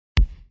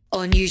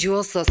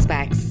Unusual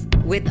Suspects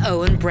with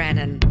Owen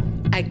Brennan,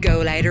 a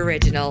Go Loud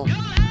original.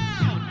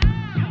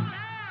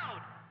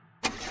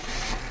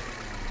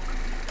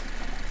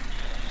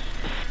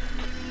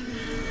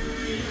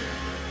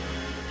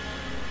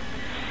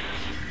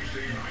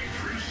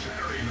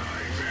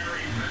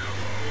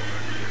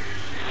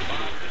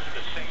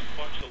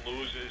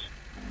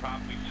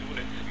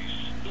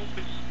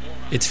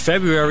 It's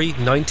February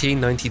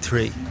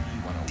 1993.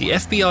 The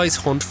FBI's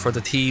hunt for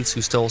the thieves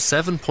who stole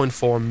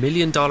 $7.4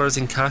 million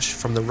in cash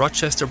from the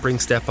Rochester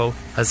Brinks depot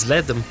has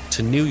led them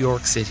to New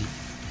York City.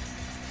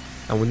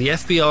 And when the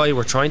FBI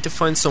were trying to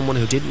find someone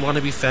who didn't want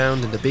to be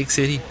found in the big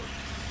city,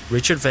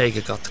 Richard Vega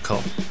got the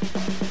call.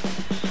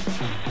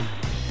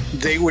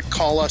 They would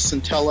call us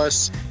and tell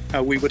us,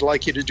 we would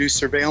like you to do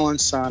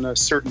surveillance on a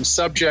certain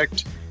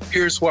subject.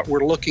 Here's what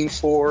we're looking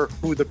for,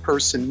 who the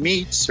person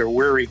meets or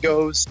where he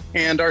goes.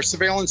 And our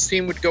surveillance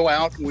team would go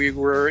out. We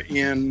were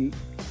in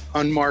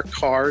unmarked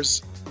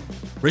cars.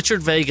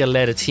 Richard Vega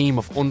led a team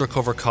of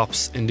undercover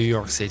cops in New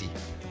York City.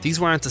 These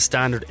weren't the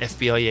standard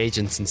FBI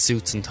agents in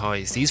suits and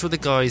ties. These were the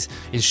guys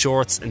in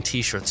shorts and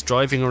t-shirts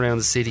driving around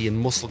the city in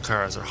muscle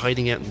cars or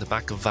hiding out in the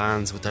back of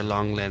vans with their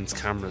long lens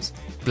cameras,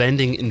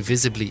 blending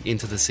invisibly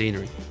into the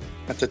scenery.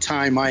 At the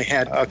time I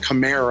had a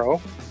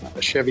Camaro,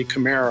 a Chevy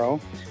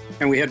Camaro,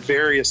 and we had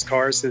various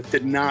cars that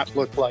did not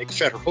look like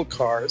federal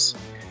cars.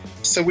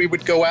 So we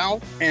would go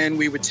out and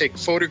we would take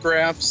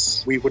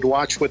photographs. We would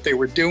watch what they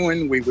were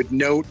doing. We would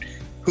note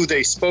who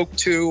they spoke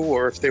to,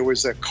 or if there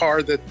was a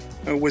car that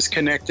was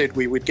connected,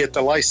 we would get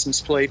the license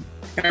plate.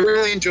 And I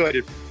really enjoyed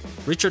it.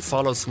 Richard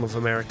followed some of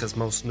America's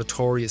most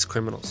notorious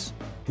criminals.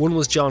 One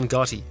was John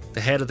Gotti,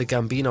 the head of the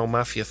Gambino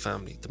Mafia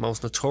family, the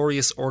most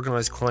notorious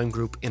organised crime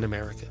group in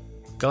America.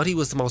 Gotti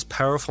was the most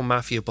powerful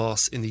mafia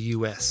boss in the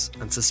US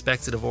and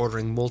suspected of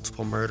ordering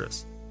multiple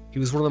murders. He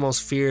was one of the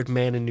most feared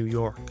men in New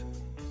York.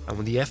 And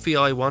when the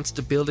FBI wanted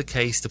to build a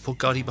case to put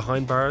Gotti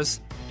behind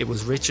bars, it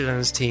was Richard and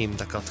his team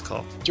that got the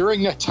call.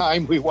 During that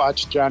time, we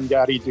watched John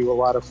Gotti do a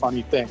lot of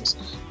funny things.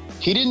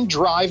 He didn't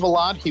drive a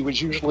lot. He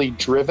was usually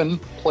driven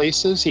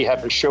places. He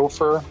had a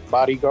chauffeur,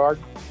 bodyguard,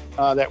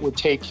 that would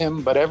take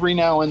him. But every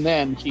now and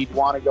then, he'd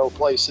want to go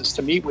places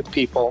to meet with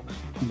people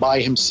by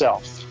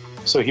himself.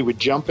 So he would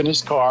jump in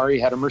his car. He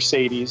had a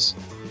Mercedes,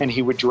 and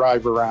he would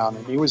drive around.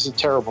 And he was a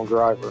terrible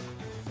driver.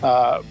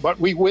 But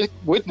we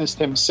witnessed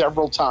him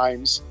several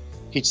times.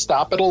 He'd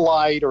stop at a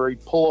light or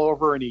he'd pull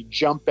over and he'd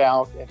jump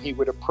out and he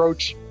would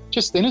approach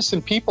just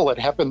innocent people that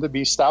happened to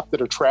be stopped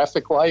at a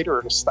traffic light or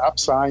at a stop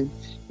sign.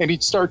 And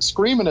he'd start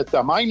screaming at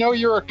them, "I know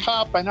you're a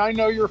cop and I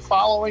know you're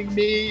following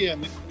me."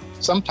 And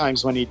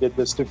sometimes when he did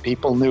this, the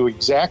people knew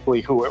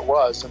exactly who it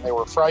was and they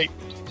were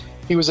frightened.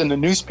 He was in the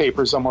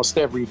newspapers almost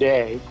every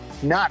day.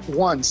 Not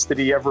once did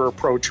he ever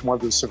approach one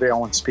of the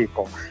surveillance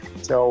people.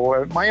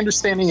 So my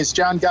understanding is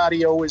John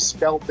Gotti always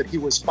felt that he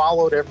was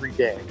followed every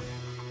day.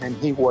 And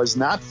he was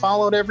not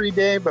followed every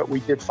day, but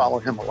we did follow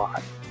him a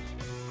lot.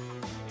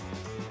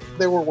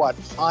 There were,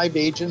 5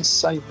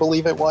 agents, I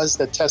believe it was,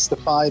 that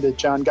testified at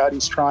John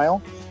Gotti's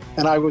trial.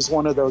 And I was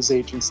one of those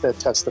agents that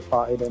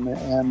testified.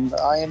 And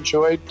I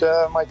enjoyed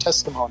my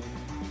testimony.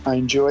 I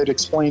enjoyed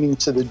explaining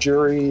to the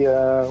jury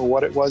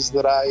what it was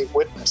that I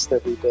witnessed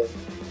every day,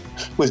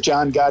 with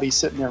John Gotti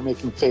sitting there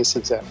making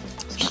faces at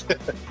me.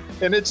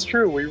 And it's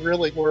true, we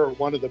really were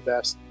one of the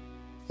best,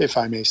 if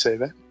I may say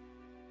that.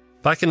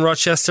 Back in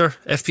Rochester,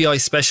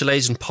 FBI Special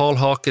Agent Paul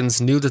Hawkins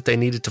knew that they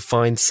needed to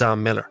find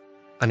Sam Millar,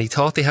 and he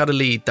thought they had a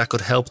lead that could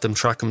help them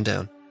track him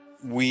down.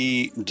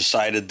 We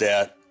decided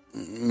that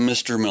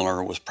Mr.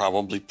 Millar was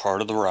probably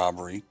part of the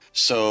robbery,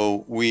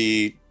 so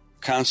we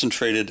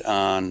concentrated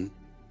on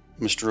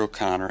Mr.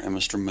 O'Connor and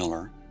Mr.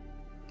 Millar.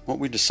 What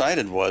we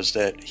decided was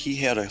that he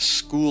had a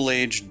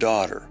school-aged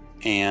daughter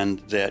and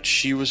that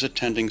she was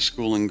attending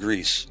school in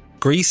Greece.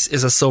 Greece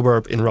is a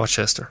suburb in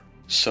Rochester.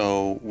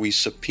 So we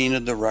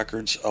subpoenaed the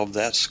records of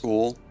that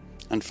school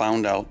and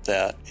found out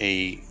that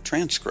a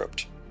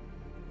transcript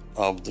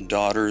of the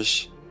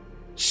daughter's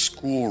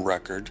school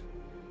record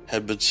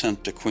had been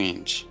sent to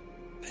Queens.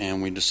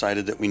 And we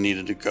decided that we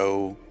needed to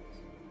go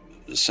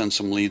send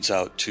some leads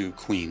out to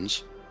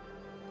Queens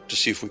to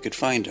see if we could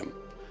find him.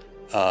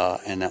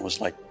 And that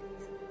was like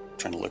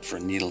trying to look for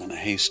a needle in a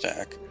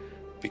haystack,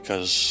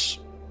 because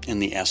in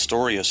the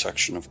Astoria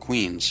section of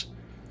Queens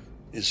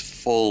is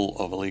full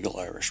of illegal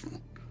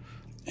Irishmen.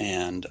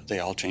 And they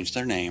all changed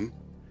their name,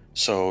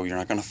 so you're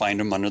not going to find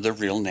them under their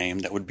real name.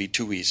 That would be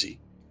too easy.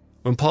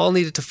 When Paul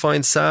needed to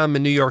find Sam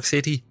in New York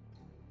City,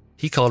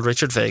 he called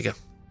Richard Vega.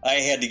 I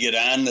had to get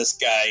on this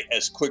guy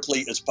as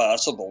quickly as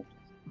possible.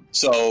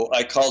 So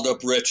I called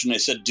up Rich and I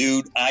said,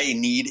 "Dude, I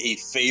need a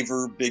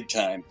favor big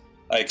time."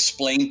 I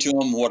explained to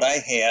him what I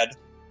had,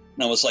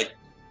 and I was like,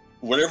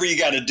 "Whatever you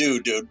got to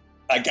do, dude,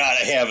 I got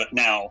to have it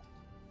now."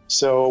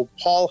 So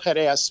Paul had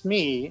asked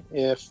me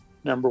if,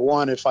 number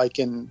one, if I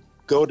can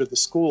go to the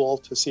school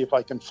to see if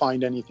I can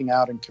find anything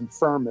out and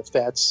confirm if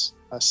that's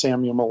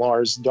Samuel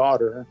Millar's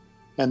daughter.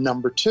 And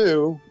number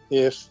two,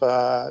 if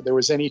there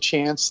was any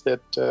chance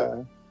that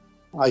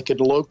I could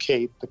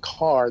locate the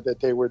car that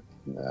they were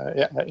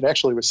It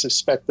actually was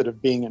suspected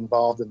of being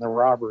involved in the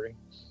robbery.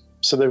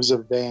 So there was a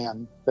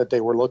van that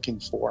they were looking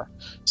for.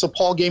 So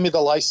Paul gave me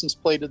the license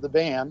plate of the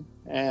van,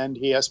 and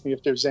he asked me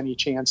if there's any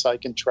chance I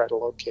can try to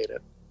locate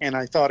it. And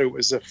I thought it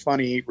was a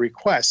funny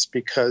request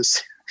because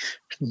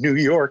New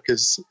York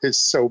is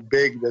so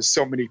big. There's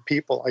so many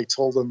people. I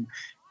told him,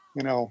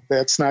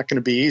 that's not going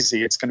to be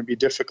easy. It's going to be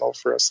difficult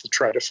for us to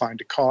try to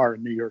find a car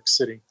in New York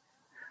City.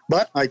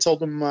 But I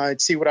told him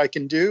I'd see what I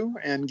can do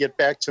and get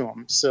back to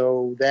him.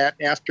 So that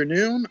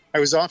afternoon, I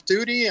was off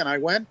duty, and I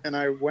went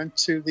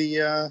to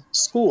the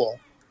school.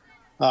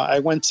 I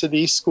went to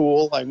the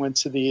school. I went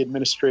to the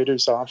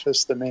administrator's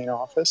office, the main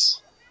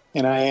office,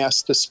 and I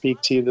asked to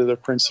speak to either the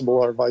principal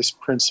or vice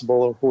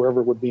principal or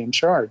whoever would be in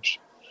charge.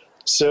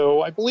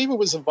 So I believe it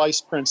was a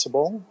vice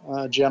principal.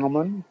 A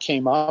gentleman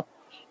came up.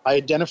 I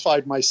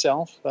identified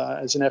myself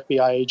as an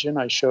FBI agent.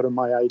 I showed him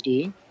my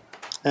ID.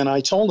 And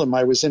I told him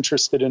I was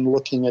interested in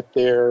looking at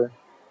their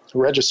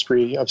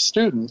registry of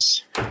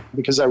students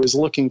because I was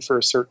looking for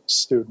a certain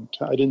student.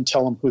 I didn't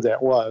tell him who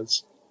that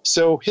was.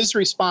 So his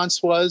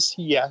response was,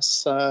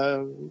 yes,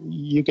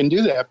 you can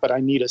do that, but I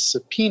need a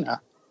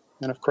subpoena.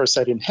 And of course,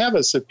 I didn't have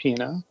a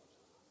subpoena.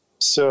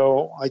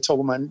 So I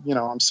told him,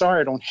 I'm sorry,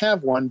 I don't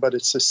have one, but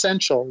it's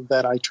essential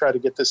that I try to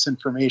get this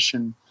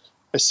information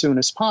as soon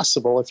as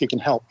possible if you can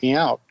help me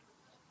out.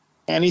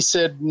 And he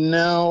said,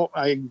 no,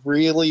 I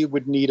really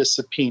would need a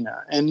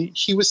subpoena. And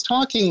he was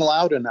talking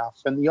loud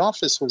enough, and the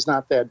office was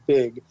not that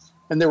big,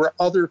 and there were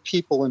other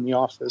people in the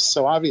office,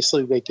 so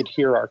obviously they could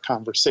hear our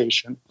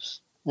conversation.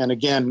 And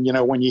again,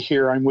 when you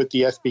hear I'm with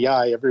the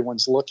FBI,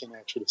 everyone's looking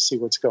at you to see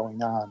what's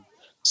going on.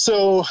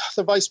 So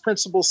the vice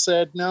principal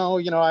said, no,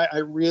 I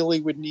really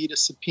would need a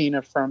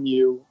subpoena from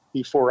you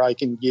before I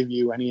can give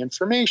you any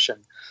information.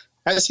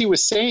 As he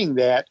was saying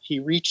that, he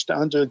reached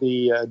under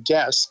the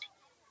desk,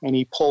 and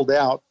he pulled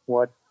out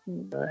what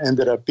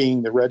ended up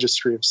being the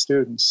registry of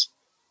students.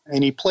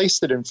 And he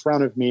placed it in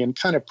front of me and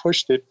kind of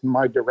pushed it in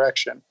my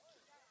direction.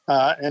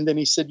 And then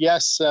he said,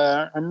 yes,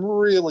 I'm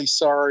really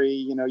sorry.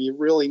 You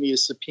really need a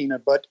subpoena,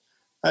 but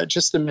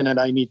just a minute,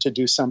 I need to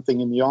do something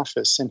in the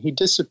office. And he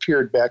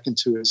disappeared back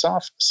into his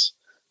office.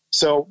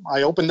 So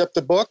I opened up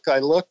the book, I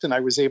looked, and I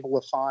was able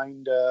to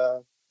find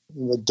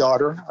the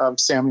daughter of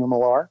Samuel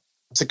Millar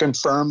to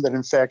confirm that,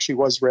 in fact, she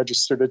was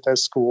registered at that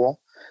school.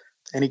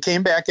 And he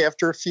came back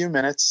after a few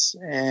minutes,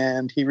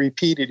 and he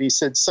repeated. He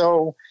said,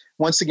 so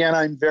once again,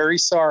 I'm very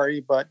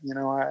sorry, but,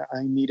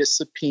 I need a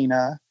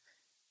subpoena.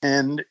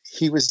 And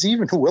he was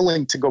even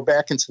willing to go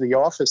back into the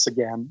office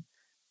again.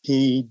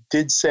 He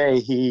did say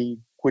he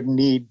would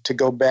need to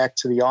go back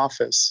to the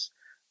office.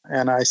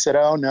 And I said,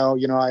 oh, no,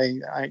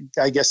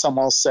 I guess I'm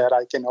all set.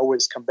 I can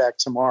always come back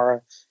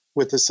tomorrow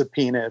with a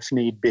subpoena if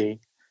need be.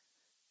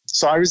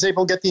 So I was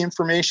able to get the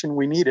information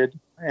we needed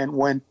and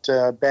went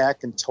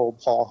back and told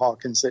Paul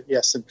Hawkins that,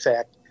 yes, in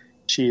fact,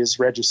 she is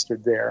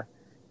registered there.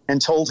 And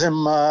told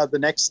him the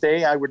next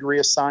day I would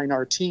reassign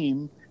our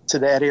team to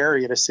that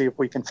area to see if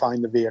we can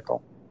find the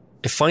vehicle.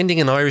 If finding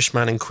an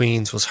Irishman in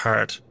Queens was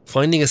hard,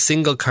 finding a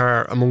single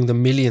car among the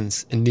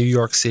millions in New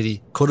York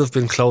City could have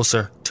been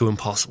closer to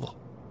impossible.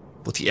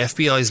 But the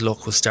FBI's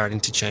luck was starting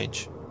to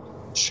change.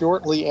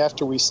 Shortly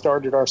after we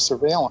started our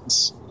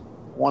surveillance,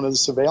 one of the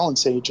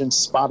surveillance agents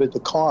spotted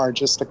the car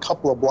just a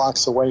couple of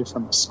blocks away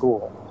from the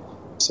school.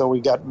 So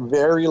we got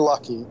very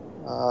lucky.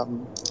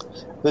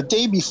 The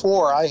day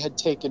before, I had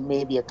taken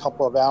maybe a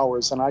couple of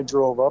hours, and I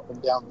drove up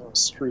and down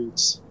those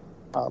streets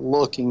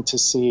looking to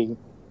see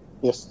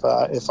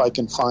if I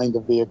can find the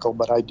vehicle,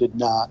 but I did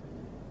not.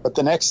 But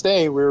the next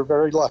day, we were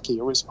very lucky.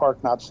 It was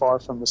parked not far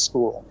from the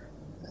school.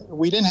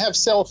 We didn't have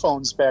cell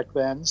phones back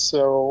then,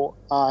 so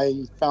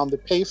I found a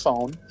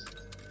payphone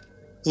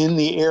in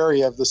the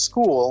area of the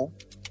school,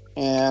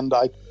 and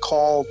I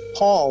called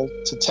Paul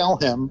to tell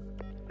him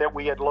that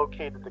we had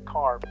located the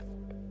car.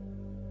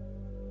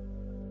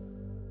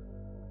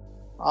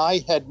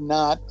 I had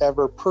not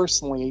ever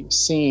personally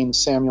seen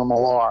Samuel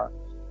Millar.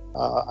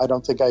 I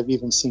don't think I've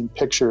even seen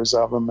pictures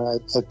of him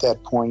at that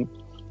point.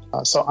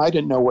 So I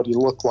didn't know what he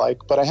looked like,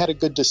 but I had a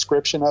good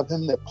description of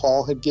him that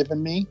Paul had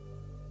given me.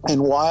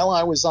 And while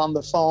I was on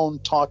the phone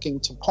talking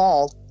to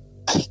Paul,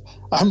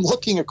 I'm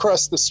looking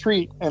across the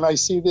street and I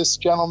see this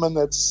gentleman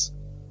that's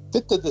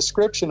fit the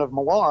description of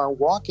Millar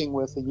walking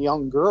with a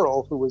young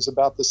girl who was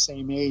about the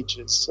same age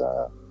as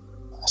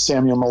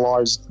Samuel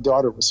Millar's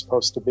daughter was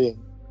supposed to be.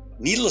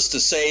 Needless to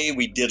say,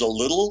 we did a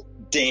little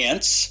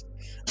dance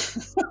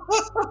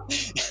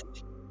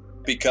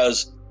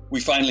because we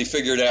finally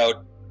figured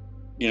out,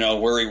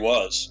 where he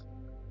was.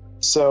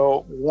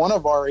 So one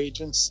of our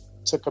agents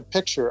took a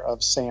picture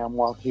of Sam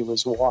while he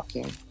was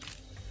walking.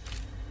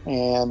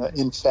 And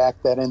in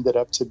fact, that ended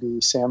up to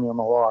be Samuel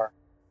Millar.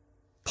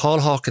 Paul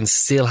Hawkins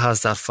still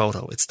has that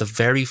photo. It's the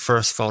very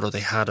first photo they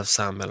had of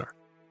Sam Millar.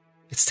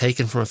 It's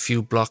taken from a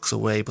few blocks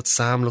away, but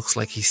Sam looks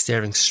like he's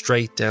staring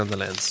straight down the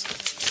lens.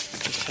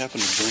 I just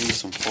happened to bring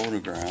some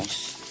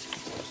photographs.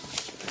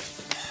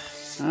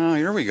 Oh,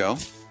 here we go.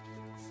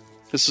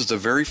 This is the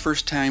very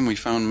first time we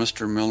found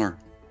Mr. Millar.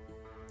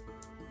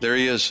 There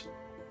he is,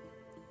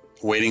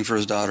 waiting for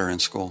his daughter in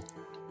school.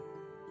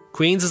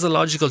 Queens is a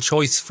logical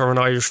choice for an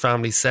Irish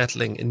family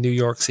settling in New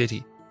York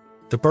City.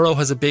 The borough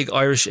has a big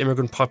Irish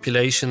immigrant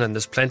population and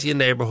there's plenty of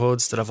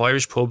neighbourhoods that have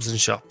Irish pubs and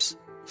shops.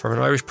 For an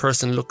Irish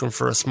person looking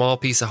for a small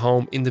piece of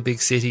home in the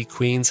big city,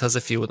 Queens has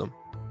a few of them.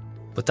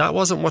 But that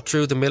wasn't what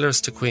drew the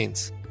Millars to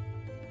Queens.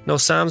 No,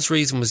 Sam's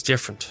reason was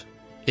different.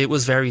 It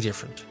was very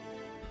different.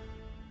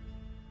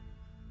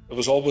 It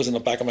was always in the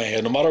back of my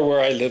head. No matter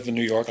where I live in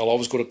New York, I'll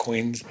always go to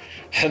Queens.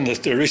 And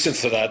the reason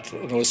for that,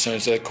 I know it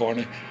sounds dead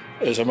corny,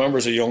 is I remember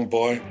as a young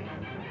boy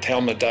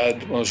telling my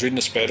dad, when I was reading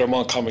the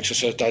Spiderman comics, I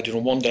said, Dad,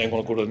 one day I'm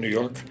going to go to New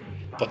York.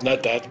 But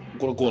not that, I'm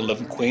going to go and live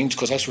in Queens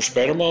because that's where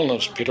Spiderman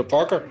lives, Peter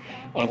Parker.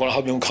 And I'm going to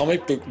have my own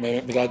comic book. My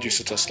dad used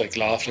to just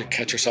laugh,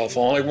 catch yourself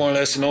on, more or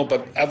less,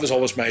 But that was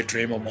always my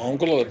dream. I'm going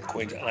to live in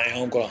Queens and I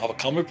am going to have a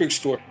comic book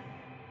store.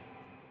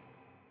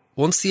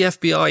 Once the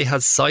FBI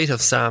had sight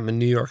of Sam in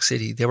New York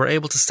City, they were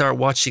able to start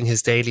watching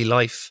his daily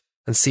life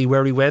and see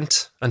where he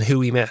went and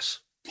who he met.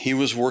 He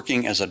was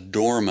working as a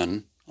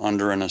doorman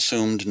under an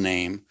assumed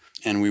name,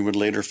 and we would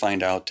later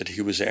find out that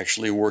he was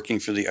actually working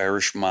for the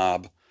Irish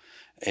mob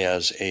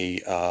as a,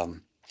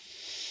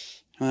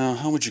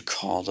 how would you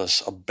call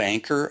this? A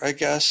banker, I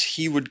guess.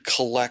 He would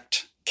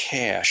collect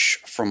cash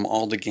from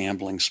all the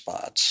gambling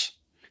spots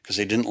because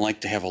they didn't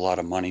like to have a lot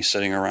of money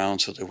sitting around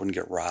so they wouldn't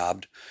get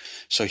robbed.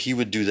 So he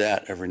would do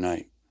that every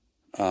night.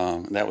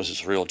 That was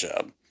his real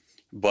job.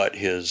 But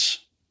his,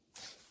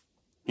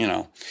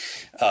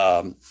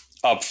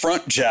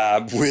 upfront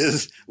job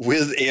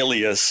with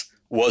alias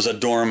was a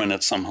doorman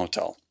at some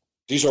hotel.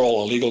 These are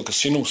all illegal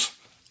casinos.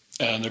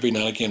 And every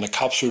now and again, the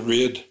cops would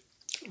raid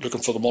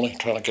looking for the money,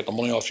 trying to get the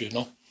money off you,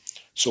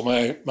 So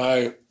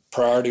my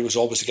priority was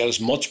always to get as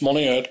much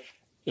money out.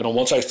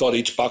 Once I thought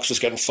each box was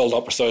getting filled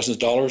up with thousands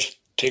of dollars,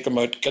 take them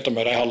out, get them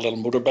out. I had a little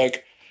motorbike.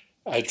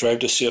 I'd drive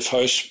to a safe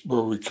house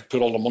where we could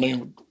put all the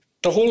money.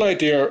 The whole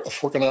idea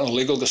of working at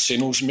illegal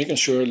casinos, making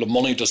sure the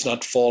money does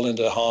not fall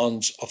into the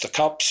hands of the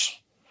cops.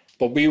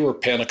 But we were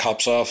paying the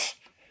cops off,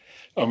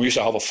 and we used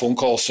to have a phone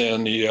call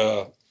saying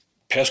the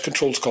pest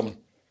control's coming.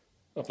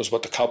 That was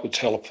what the cop would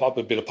tell the cop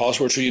would be the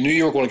password. So you knew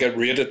you were going to get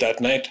raided that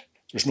night.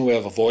 There's no way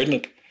of avoiding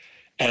it.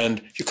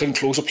 And you couldn't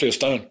close a place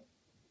down.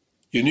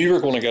 You knew you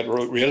were going to get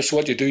raided. So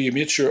what you do, you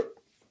made sure a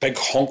big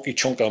honky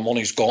chunk of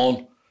money's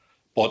gone,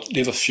 but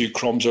leave a few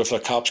crumbs there for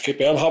the cops, keep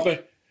them happy,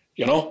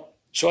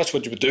 So that's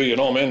what you would do,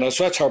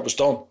 That's how it was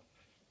done.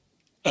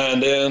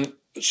 And then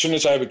as soon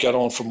as I would get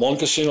on from one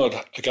casino,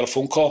 I'd get a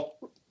phone call.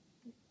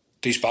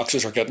 These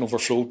boxes are getting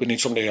overflowed. We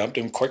need somebody to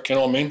empty them quick,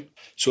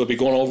 So I'd be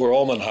going over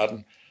all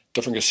Manhattan,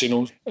 different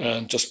casinos,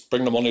 and just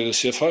bring the money to the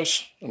safe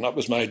house. And that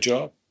was my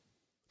job.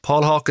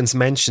 Paul Hawkins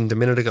mentioned a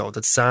minute ago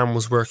that Sam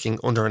was working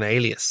under an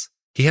alias.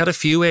 He had a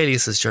few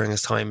aliases during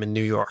his time in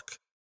New York.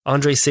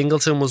 Andre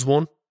Singleton was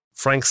one.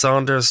 Frank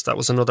Saunders, that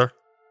was another.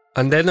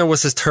 And then there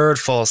was his third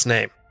false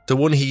name, the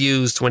one he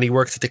used when he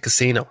worked at the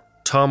casino,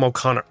 Tom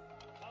O'Connor.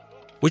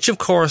 Which of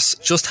course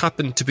just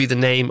happened to be the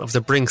name of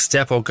the Brinks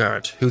depot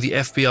guard who the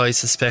FBI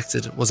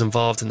suspected was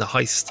involved in the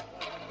heist.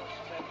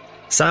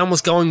 Sam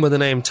was going by the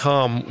name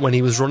Tom when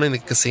he was running the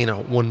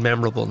casino one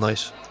memorable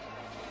night.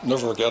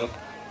 Never forget it.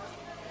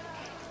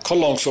 Cut a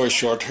long story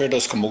short, heard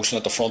this commotion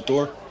at the front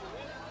door.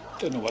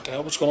 Didn't know what the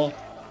hell was going on.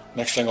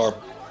 Next thing, our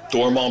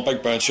doorman,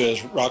 big brown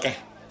shoes, Rocky,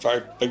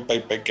 very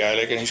big guy,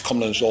 and he's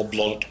coming in, he's all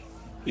blooded.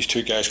 These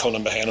two guys coming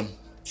in behind him,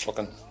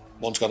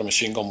 one's got a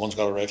machine gun, one's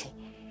got a rifle.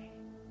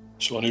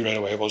 So I knew right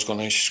away what was going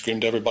on. He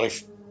screamed to everybody,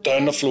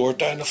 down the floor,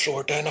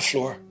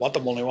 want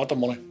the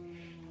money.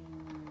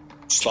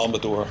 Slammed the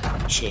door.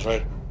 He says,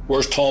 right,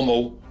 where's Tom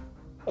O?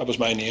 That was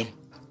my name.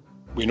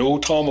 We know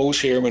Tom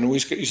O's here, we know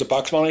he's a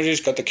box manager,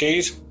 he's got the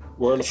keys.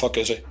 Where the fuck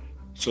is he?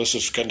 So this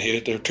is getting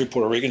heated. There are two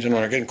Puerto Ricans and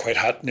they're getting quite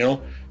hot,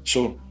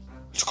 So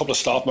there's a couple of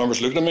staff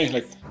members looking at me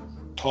like,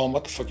 Tom,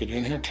 what the fuck are you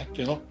doing here,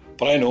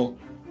 But I know,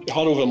 you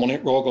hand over the money,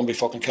 we're all going to be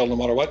fucking killed no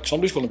matter what.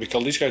 Somebody's going to be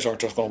killed. These guys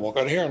aren't just going to walk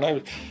out of here. And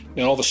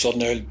all of a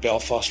sudden,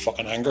 Belfast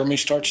fucking anger in me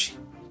starts.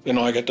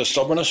 I get the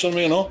stubbornness in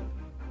me,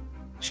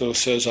 So it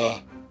says,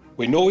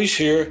 we know he's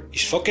here.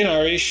 He's fucking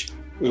Irish.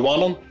 We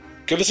want him.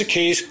 Give us the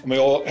keys. And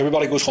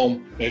everybody goes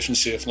home nice and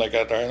safe and like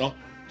that there,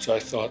 So I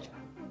thought,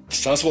 the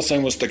sensible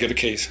thing was to give the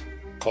keys.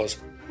 Because,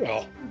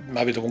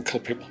 maybe they won't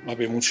kill people.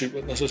 Maybe they won't shoot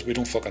witnesses. We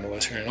don't fucking know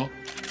what's here,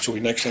 So the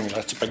next thing,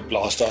 that's a big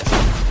blast off.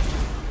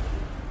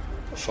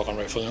 A fucking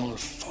rifle,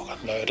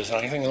 fucking loud as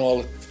anything, and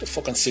all the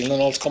fucking ceiling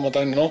and all's coming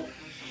down,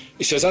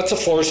 He says, that's the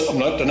first,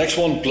 the next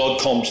one, blood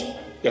comes,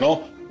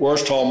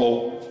 Where's Tom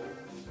O?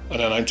 And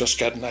then I'm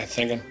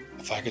thinking,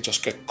 if I could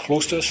just get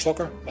close to this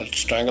fucker, I'd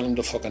strangle him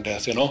to fucking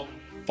death,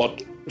 But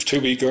there's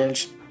two wee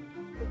girls,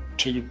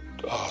 two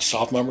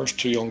staff members,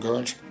 two young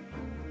girls.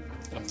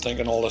 I'm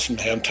thinking all this in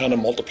my head, trying to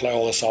multiply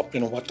all this up,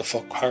 what the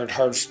fuck, hard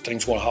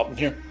things going to happen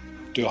here.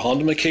 Do I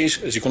hand him the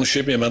keys? Is he going to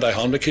shoot me? I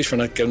hand him the keys for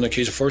not giving the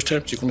keys the first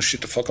time? Is he going to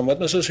shoot the fucking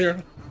witnesses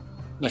here?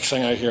 Next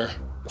thing I hear,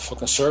 the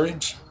fucking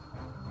sirens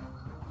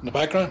in the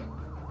background.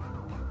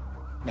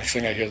 Next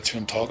thing I hear the two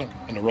of them talking,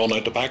 and they run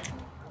out the back.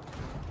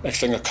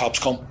 Next thing the cops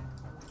come.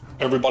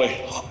 Everybody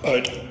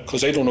out,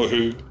 because they don't know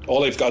who.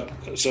 All they've got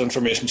is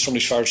information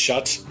somebody's fired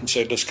shots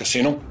inside this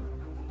casino.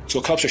 So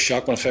cops are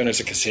shocked when they found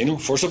it's a casino,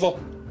 first of all.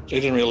 They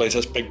didn't realise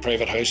this big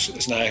private house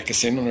is now a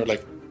casino, and they're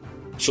like,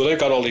 so they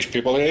got all these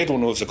people, they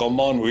don't know if it's a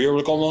gunman, where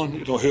the gunman,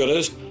 you know who it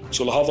is.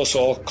 So they'll have us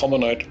all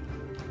coming out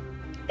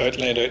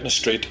laid out in the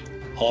street,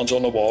 hands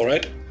on the wall,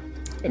 right?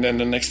 And then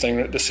the next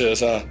thing they say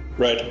is,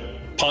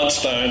 right,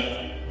 pants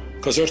down,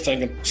 because they're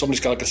thinking somebody's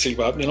got a concealed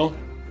weapon, you know?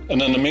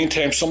 And in the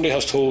meantime, somebody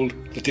has told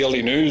the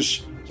Daily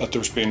News that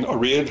there's been a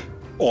raid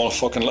on a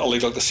fucking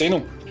illegal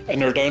casino,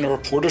 and they're down, the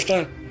reporters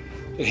down,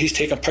 and he's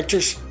taking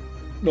pictures,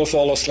 you know, with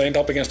all us lined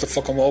up against the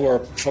fucking wall with our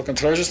fucking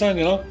trousers down,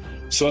 you know?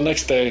 So the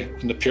next day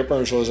in the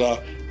papers was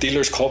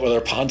dealers caught with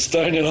their pants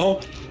down, you know?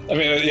 I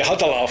mean, you had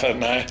to laugh at it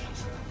now.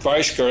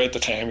 Very scary at the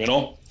time, you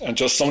know? And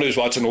just somebody was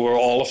watching over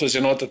all of us,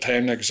 you know, at the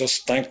time. Like,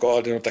 just thank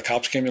God, you know, the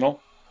cops came, you know?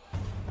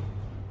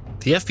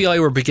 The FBI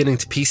were beginning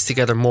to piece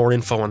together more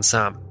info on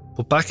Sam.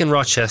 But back in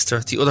Rochester,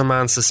 the other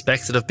man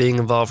suspected of being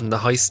involved in the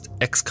heist,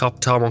 ex-cop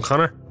Tom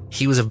O'Connor,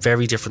 he was a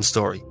very different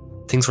story.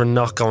 Things were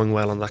not going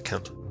well on that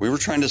count. We were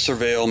trying to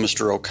surveil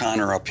Mr.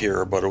 O'Connor up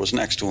here, but it was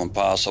next to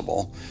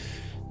impossible.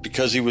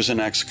 Because he was an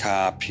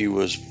ex-cop, he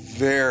was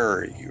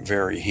very,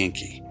 very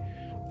hinky.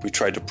 We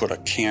tried to put a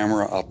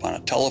camera up on a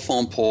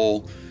telephone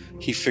pole.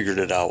 He figured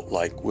it out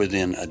like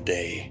within a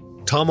day.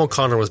 Tom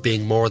O'Connor was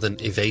being more than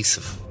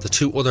evasive. The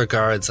two other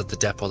guards at the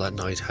depot that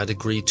night had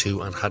agreed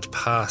to and had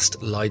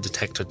passed lie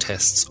detector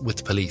tests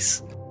with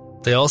police.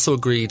 They also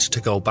agreed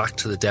to go back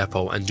to the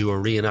depot and do a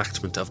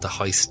reenactment of the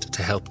heist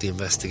to help the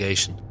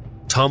investigation.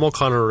 Tom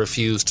O'Connor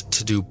refused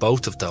to do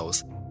both of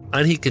those,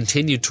 and he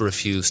continued to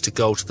refuse to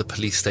go to the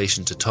police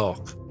station to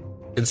talk.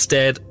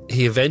 Instead,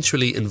 he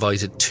eventually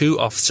invited two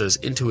officers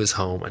into his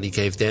home and he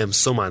gave them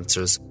some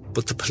answers,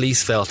 but the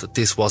police felt that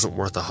this wasn't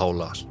worth a whole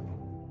lot.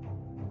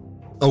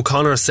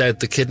 O'Connor said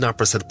the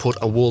kidnappers had put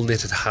a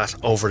wool-knitted hat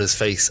over his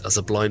face as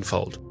a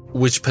blindfold,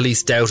 which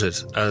police doubted,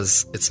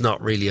 as it's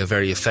not really a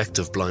very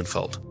effective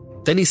blindfold.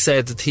 Then he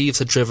said the thieves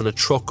had driven a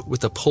truck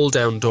with a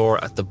pull-down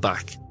door at the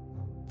back.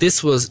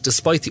 This was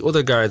despite the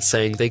other guards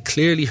saying they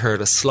clearly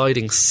heard a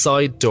sliding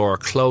side door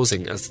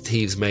closing as the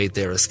thieves made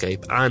their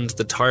escape, and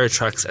the tyre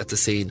tracks at the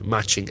scene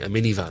matching a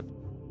minivan.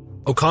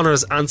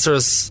 O'Connor's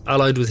answers,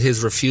 allied with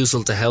his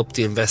refusal to help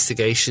the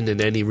investigation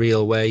in any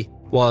real way,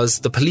 was,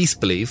 the police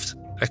believed,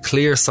 a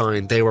clear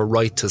sign they were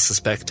right to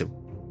suspect him.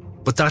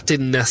 But that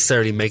didn't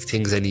necessarily make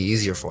things any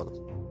easier for them.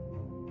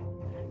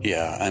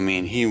 Yeah, I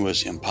mean, he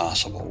was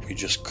impossible. We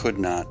just could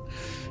not.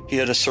 He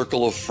had a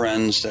circle of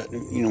friends that,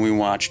 you know, we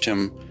watched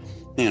him,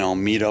 you know,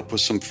 meet up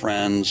with some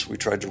friends. We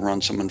tried to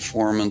run some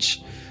informants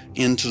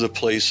into the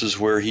places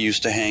where he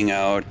used to hang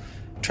out.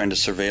 Trying to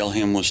surveil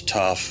him was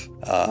tough.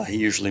 He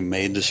usually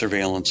made the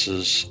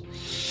surveillances.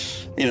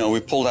 You know,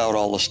 we pulled out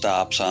all the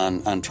stops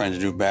on trying to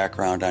do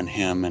background on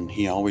him, and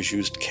he always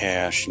used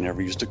cash. He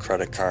never used a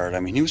credit card.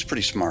 I mean, he was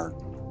pretty smart.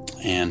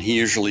 And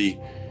he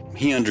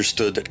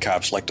understood that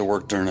cops like to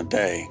work during the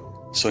day.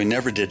 So he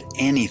never did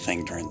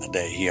anything during the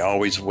day. He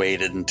always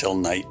waited until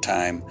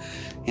nighttime.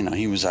 You know,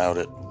 he was out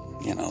at,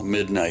 you know,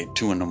 midnight,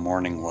 2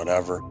 a.m,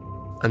 whatever.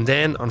 And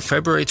then on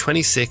February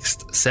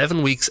 26th,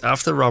 7 weeks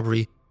after the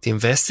robbery, the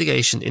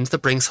investigation into the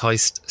Brinks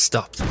heist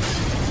stopped.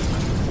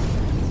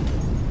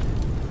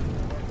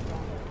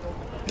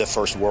 The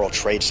first World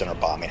Trade Center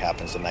bombing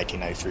happens, the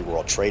 1993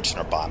 World Trade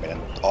Center bombing,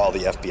 and all the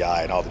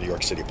FBI and all the New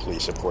York City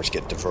police, of course,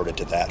 get diverted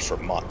to that for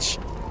months.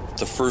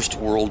 The first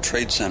World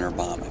Trade Center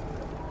bombing.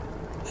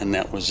 And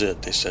that was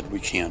it. They said, we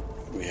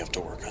have to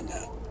work on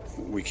that.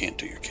 We can't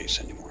do your case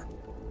anymore.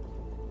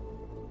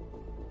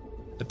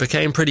 It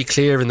became pretty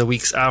clear in the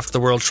weeks after the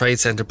World Trade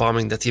Center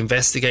bombing that the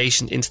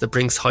investigation into the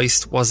Brinks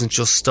heist wasn't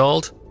just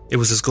stalled, it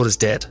was as good as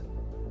dead.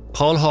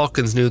 Paul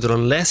Hawkins knew that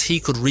unless he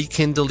could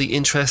rekindle the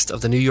interest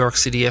of the New York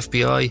City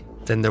FBI,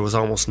 then there was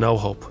almost no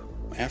hope.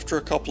 After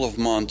a couple of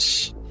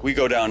months, we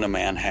go down to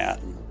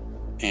Manhattan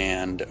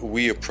and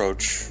we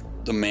approach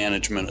the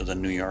management of the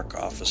New York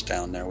office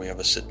down there. We have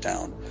a sit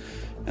down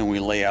and we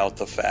lay out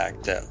the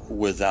fact that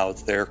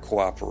without their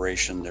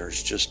cooperation,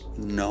 there's just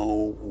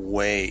no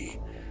way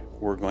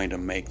we're going to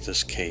make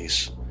this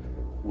case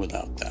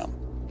without them.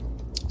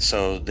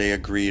 So they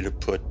agree to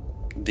put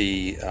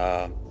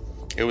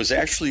it was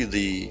actually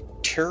the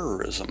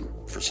terrorism,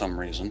 for some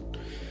reason,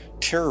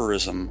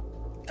 terrorism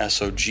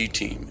SOG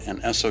team,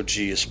 and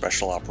SOG is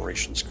Special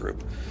Operations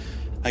Group.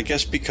 I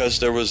guess because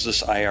there was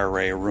this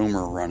IRA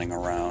rumor running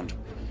around,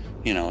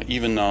 you know,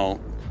 even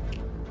though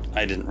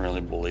I didn't really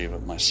believe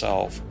it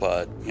myself,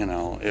 but, you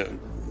know,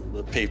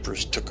 the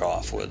papers took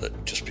off with it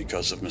just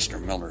because of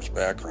Mr. Millar's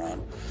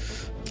background.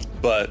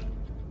 But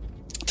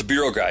the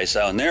Bureau guys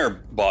down there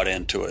bought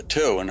into it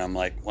too, and I'm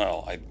like,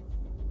 well, I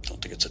don't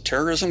think it's a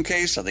terrorism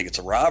case. I think it's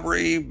a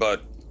robbery,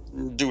 but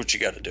do what you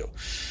got to do.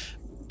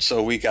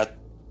 So we got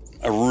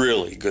a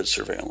really good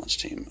surveillance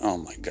team. Oh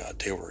my God,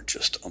 they were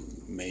just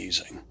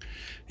amazing.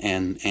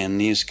 And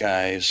these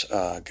guys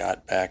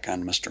got back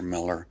on Mr.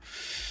 Millar.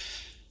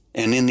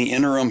 And in the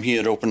interim, he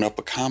had opened up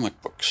a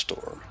comic book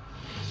store.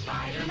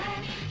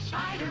 Spiderman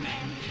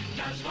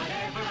does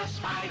whatever a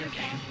spider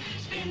can.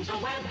 Spins a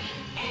web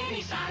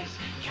any size,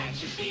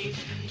 catches thieves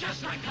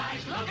just like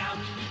flies. Look out!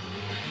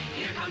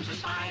 Here comes the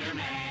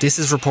Spider-Man. This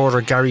is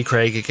reporter Gary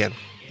Craig again.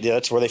 Yeah,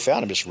 that's where they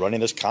found him, just running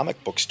this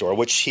comic book store,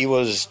 which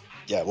was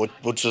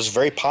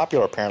very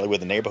popular apparently with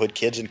the neighborhood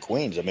kids in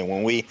Queens. I mean,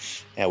 when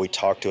we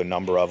talked to a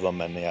number of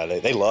them, and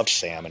they loved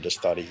Sam and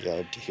just thought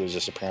he was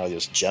just apparently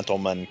this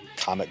gentleman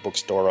comic book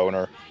store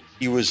owner.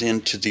 He was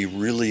into the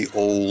really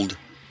old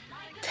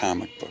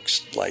comic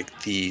books,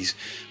 like these,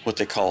 what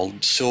they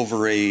called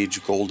Silver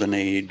Age, Golden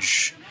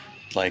Age,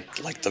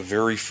 like the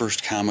very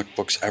first comic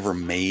books ever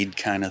made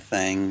kind of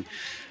thing.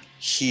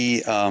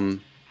 He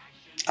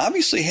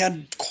obviously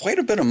had quite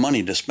a bit of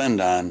money to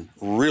spend on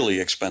really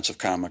expensive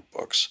comic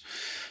books.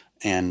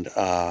 And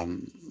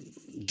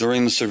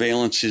during the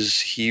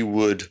surveillances, he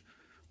would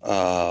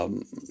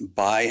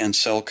buy and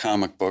sell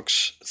comic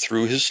books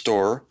through his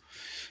store.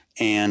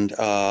 And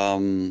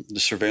the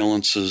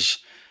surveillances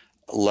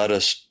led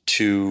us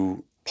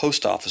to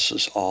post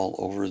offices all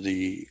over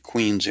the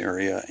Queens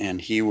area.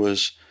 And he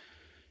was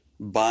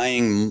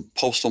buying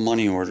postal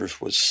money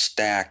orders with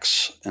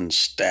stacks and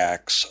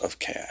stacks of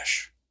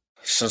cash.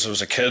 Since I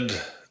was a kid,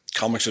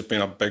 comics has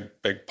been a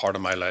big part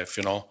of my life,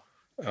 you know.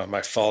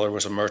 My father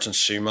was a merchant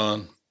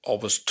seaman,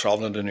 always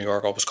traveling to New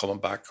York, always coming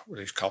back with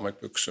these comic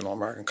books, you know,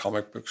 American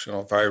comic books, you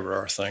know, very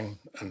rare thing.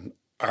 And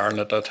Ireland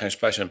at that time,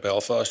 especially in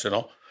Belfast, you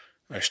know,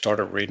 I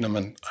started reading them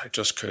and I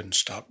just couldn't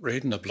stop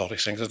reading the bloody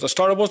things. At the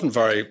start, I wasn't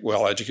very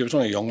well educated. I was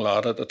only a young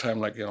lad at the time,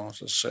 like, you know,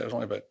 as I say, I was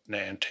only about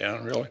 9,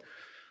 10, really.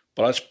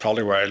 But that's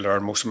probably where I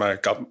learned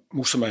got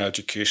most of my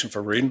education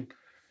for reading.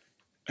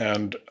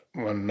 And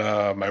when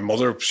my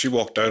mother, she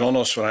walked out on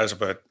us when I was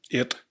about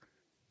 8,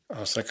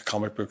 I think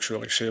comic books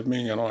really saved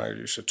me, you know. I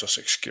used to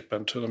just skip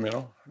into them, you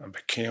know, and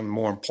became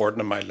more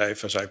important in my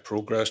life as I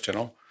progressed, you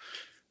know.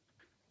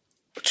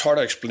 It's hard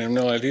to explain,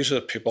 really. These are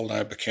the people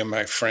that became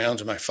my friends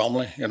and my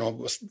family, you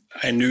know.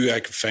 I knew I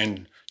could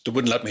find, they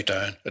wouldn't let me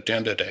down at the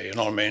end of the day, you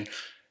know what I mean?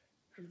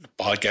 The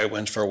bad guy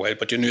wins for a while,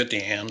 but you knew at the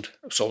end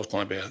it's always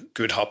going to be a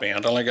good, happy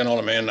ending, like, you know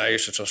what I mean? I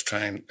used to just try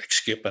and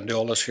escape into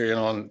all this here, you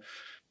know, and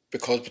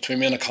because between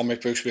me and the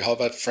comic books, we have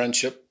that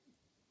friendship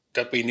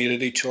that we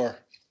needed each other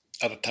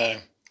at a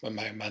time when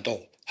my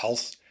mental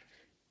health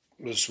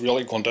was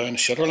really going down the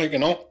shitter, like, you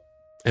know.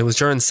 It was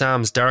during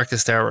Sam's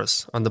darkest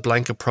hours, on the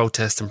blanket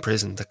protest in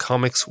prison, that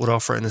comics would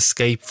offer an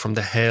escape from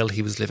the hell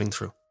he was living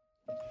through.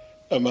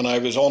 And when I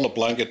was on the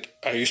blanket,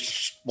 I used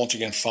to once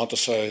again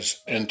fantasize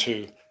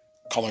into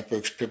comic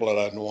books, people that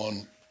I'd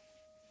known.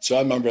 So I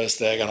remember this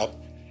day I got up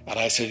and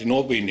I said, you know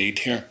what we need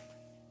here?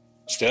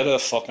 Instead of the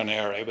fucking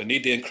IRA, we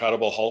need the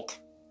Incredible Hulk,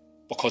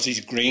 because he's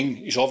green,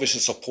 he's obviously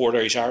a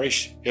supporter, he's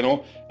Irish, you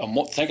know,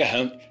 and think of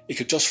him, he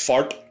could just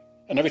fart,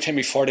 and every time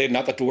he farted, he'd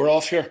knock a door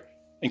off here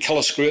and kill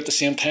a screw at the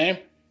same time,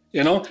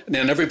 you know, and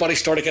then everybody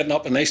started getting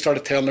up and they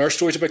started telling their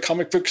stories about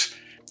comic books.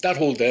 That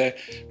whole day,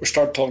 we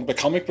started talking about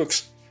comic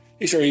books.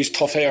 These are these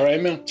tough IRA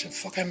men. I said,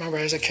 fuck, I remember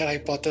as a kid I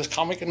bought this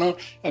comic, you know,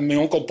 and my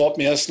uncle bought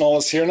me this and all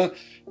this here now.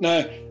 Now,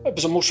 it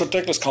was the most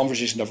ridiculous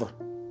conversation ever.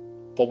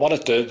 But what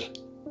it did,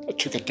 it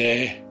took a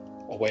day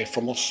away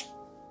from us.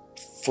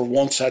 For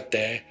once that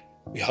day,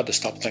 we had to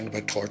stop thinking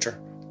about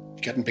torture,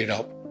 getting beat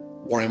up,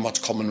 worrying what's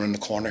coming around the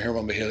corner here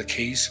when we hear the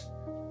keys.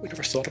 We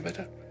never thought about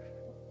it.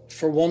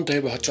 For one day,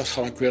 we had just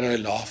had a great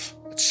old laugh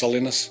at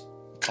silliness,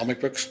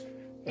 comic books.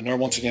 And there,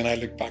 once again, I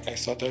looked back, I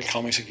thought, there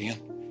comics again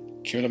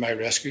came to my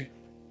rescue.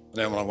 And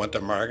then when I went to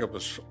America, it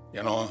was,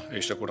 you know, I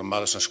used to go to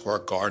Madison Square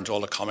Gardens, all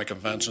the comic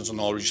conventions and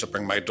all. I used to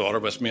bring my daughter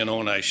with me, you know,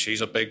 and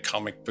she's a big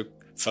comic book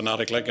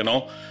fanatic, like, you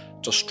know.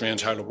 Just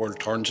strange how the world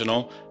turns, you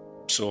know.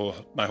 So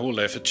my whole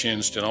life had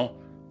changed, you know.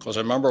 Because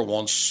I remember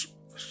once,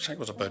 I think it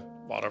was about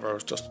whatever, I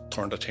was just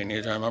turned a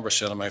teenager. I remember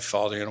saying to my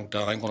father, you know,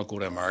 Dad, I'm going to go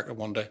to America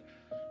one day.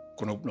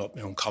 I'm going to open up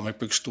my own comic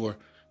book store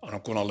and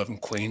I'm going to live in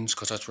Queens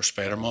because that's where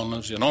Spiderman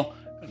lives, you know.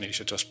 And he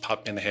should just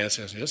pat me in the head and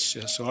says,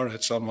 yes, all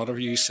right, son, whatever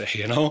you say,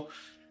 you know.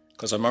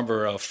 Because I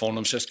remember phoning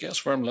him, says,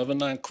 guess where I'm living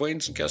now in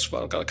Queens? And guess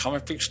what, I've got a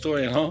comic book store,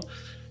 you know.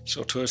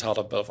 So two had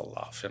a bit of a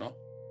laugh, you know.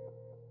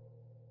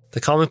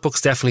 The comic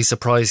books definitely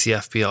surprised the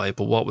FBI,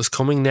 but what was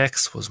coming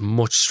next was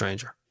much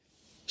stranger.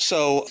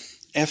 So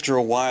after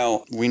a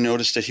while, we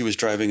noticed that he was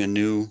driving a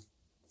new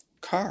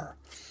car.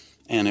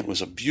 And it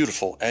was a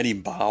beautiful Eddie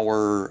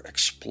Bauer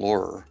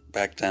Explorer.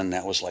 Back then,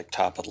 that was like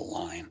top of the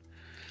line.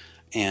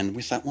 And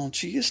we thought, well,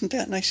 gee, isn't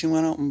that nice? He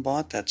went out and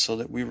bought that, so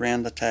that we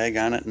ran the tag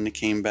on it and it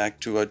came back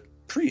to a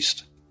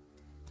priest.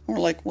 And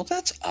we're like, well,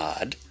 that's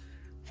odd.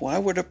 Why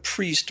would a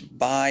priest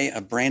buy a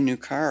brand new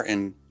car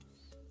and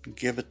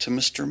give it to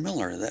Mr.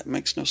 Millar? That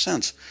makes no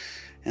sense.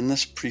 And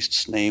this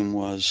priest's name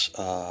was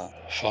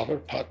Father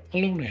Pat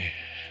Maloney,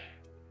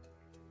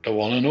 the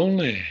one and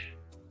only.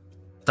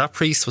 That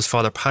priest was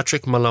Father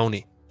Patrick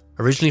Maloney,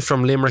 originally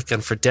from Limerick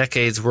and for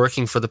decades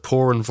working for the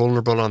poor and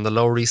vulnerable on the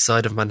Lower East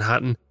Side of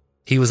Manhattan.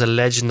 He was a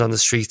legend on the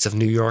streets of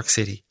New York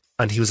City,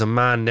 and he was a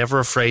man never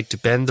afraid to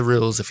bend the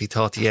rules if he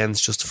thought the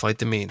ends justified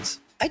the means.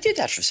 I did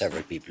that for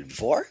several people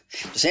before.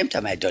 At the same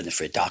time, I'd done it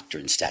for a doctor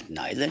in Staten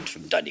Island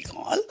from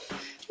Donegal.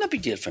 No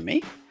big deal for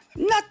me.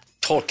 Not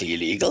totally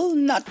illegal,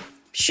 not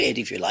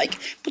shady if you like,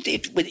 but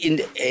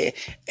within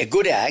a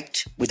good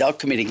act without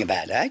committing a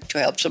bad act to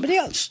help somebody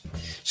else.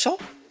 So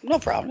No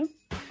problem.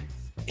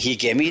 He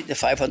gave me the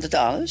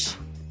 $500.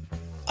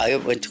 I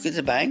went to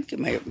the bank,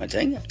 my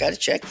thing, got a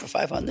check for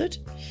 $500.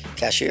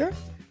 Cashier,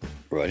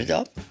 wrote it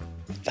up.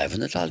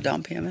 $500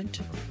 down payment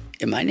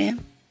in my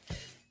name.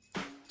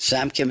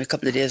 Sam came a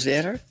couple of days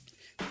later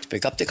to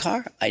pick up the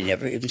car. I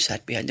never even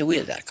sat behind the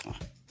wheel of that car.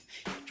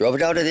 Drove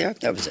it out of there,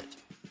 that was it.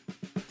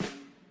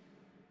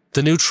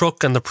 The new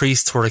truck and the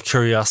priests were a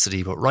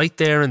curiosity, but right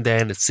there and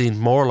then it seemed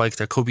more like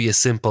there could be a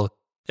simple,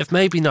 if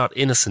maybe not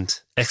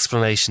innocent,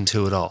 explanation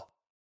to it all.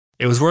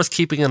 It was worth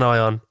keeping an eye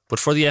on, but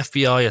for the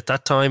FBI at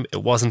that time,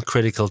 it wasn't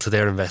critical to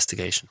their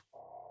investigation.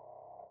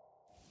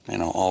 You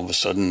know, all of a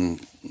sudden,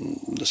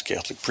 this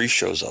Catholic priest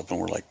shows up and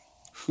we're like,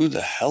 who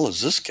the hell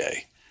is this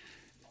guy?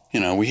 You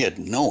know, we had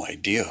no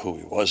idea who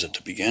he was at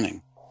the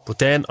beginning. But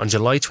then, on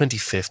July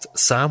 25th,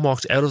 Sam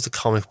walked out of the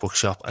comic book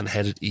shop and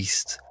headed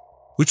east,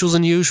 which was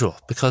unusual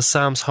because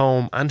Sam's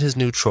home and his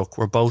new truck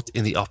were both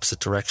in the opposite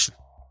direction.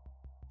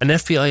 An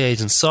FBI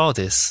agent saw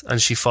this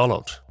and she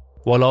followed,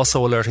 while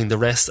also alerting the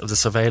rest of the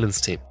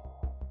surveillance team.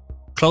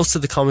 Close to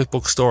the comic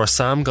book store,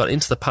 Sam got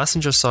into the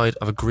passenger side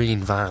of a green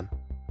van.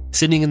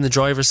 Sitting in the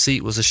driver's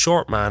seat was a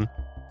short man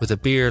with a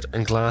beard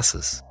and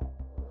glasses.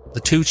 The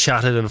two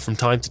chatted, and from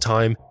time to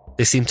time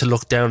they seemed to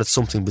look down at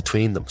something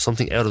between them,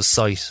 something out of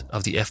sight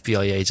of the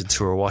FBI agents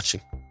who were watching.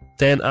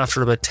 Then,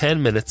 after about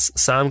 10 minutes,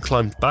 Sam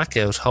climbed back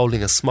out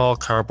holding a small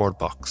cardboard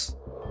box.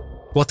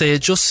 What they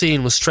had just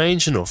seen was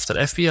strange enough that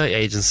FBI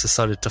agents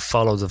decided to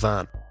follow the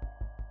van.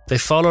 They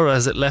followed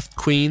as it left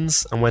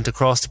Queens and went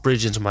across the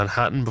bridge into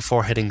Manhattan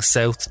before heading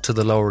south to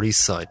the Lower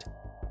East Side.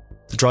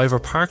 The driver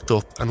parked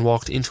up and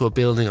walked into a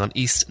building on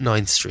East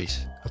 9th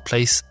Street, a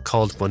place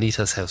called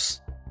Bonita's house.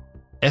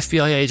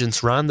 FBI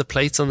agents ran the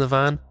plates on the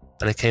van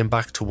and it came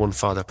back to one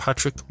Father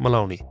Patrick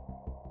Maloney,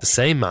 the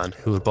same man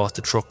who had bought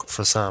the truck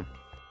for Sam.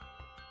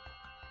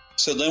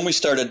 So then we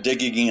started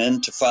digging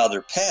into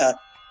Father Pat,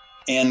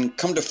 and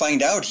come to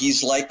find out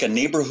he's like a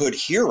neighborhood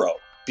hero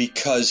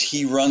because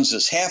he runs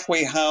this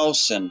halfway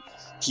house and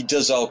he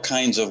does all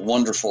kinds of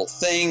wonderful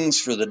things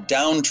for the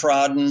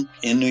downtrodden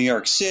in New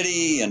York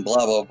City and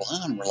blah, blah,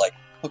 blah. And we're like,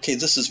 okay,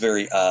 this is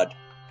very odd.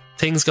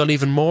 Things got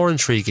even more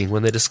intriguing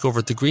when they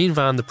discovered the green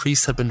van the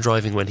priest had been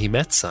driving when he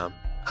met Sam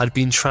had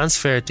been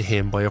transferred to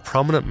him by a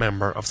prominent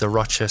member of the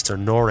Rochester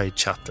NORAID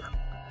chapter.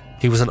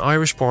 He was an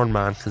Irish-born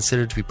man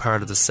considered to be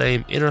part of the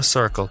same inner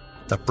circle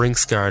that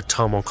Brinks guard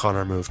Tom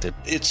O'Connor moved in.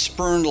 It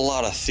spurned a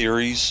lot of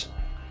theories.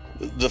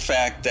 The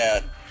fact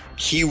that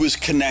he was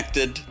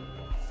connected,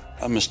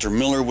 Mr.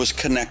 Millar was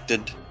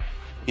connected.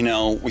 You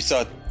know, we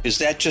thought, is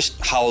that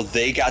just how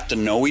they got to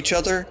know each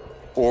other?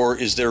 Or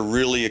is there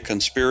really a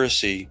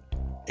conspiracy?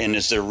 And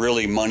is there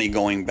really money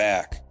going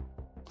back?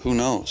 Who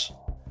knows?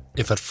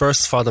 If at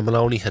first Father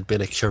Maloney had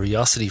been a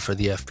curiosity for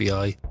the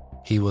FBI,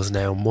 he was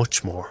now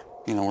much more.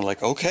 You know, we're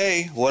like,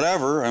 okay,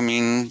 whatever. I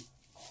mean,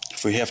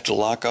 if we have to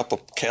lock up a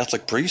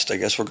Catholic priest, I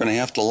guess we're going to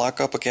have to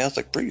lock up a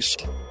Catholic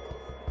priest.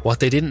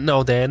 What they didn't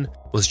know then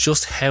was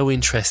just how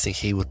interesting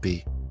he would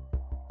be,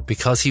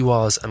 because he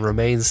was and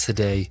remains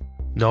today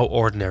no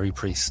ordinary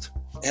priest.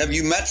 Have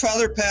you met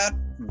Father Pat?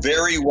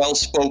 Very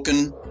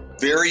well-spoken,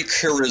 very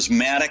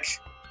charismatic,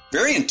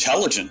 very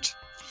intelligent.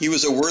 He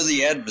was a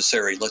worthy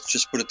adversary, let's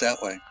just put it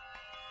that way.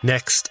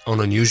 Next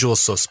on Unusual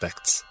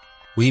Suspects,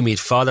 we meet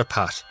Father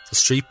Pat, the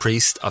street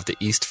priest of the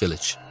East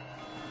Village.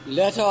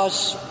 Let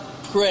us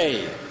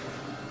pray.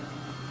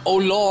 O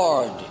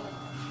Lord,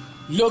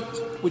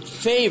 look with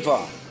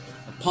favour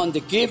upon the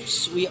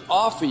gifts we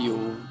offer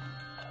you.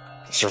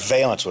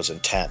 Surveillance was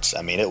intense.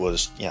 I mean, it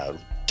was,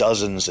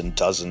 dozens and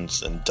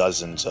dozens and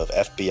dozens of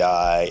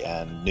FBI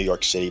and New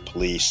York City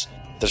police.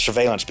 The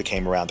surveillance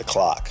became around the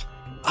clock.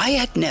 I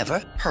had never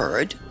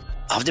heard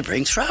of the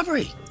Brinks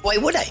robbery. Why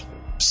would I?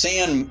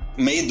 Sam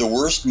made the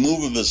worst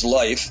move of his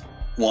life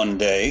one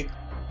day.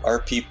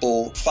 Our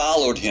people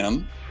followed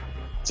him.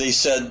 They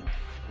said,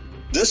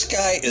 this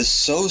guy is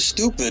so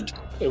stupid.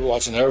 They were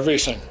watching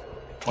everything,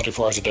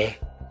 24 hours a day.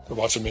 They're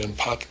watching me and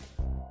Pat.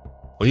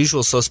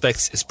 Unusual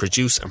Suspects is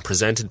produced and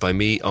presented by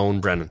me, Owen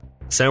Brennan.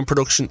 Sound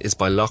production is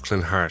by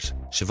Lachlan Hart.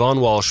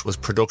 Siobhan Walsh was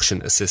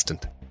production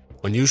assistant.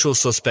 Unusual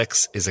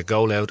Suspects is a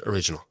Go Loud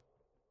original.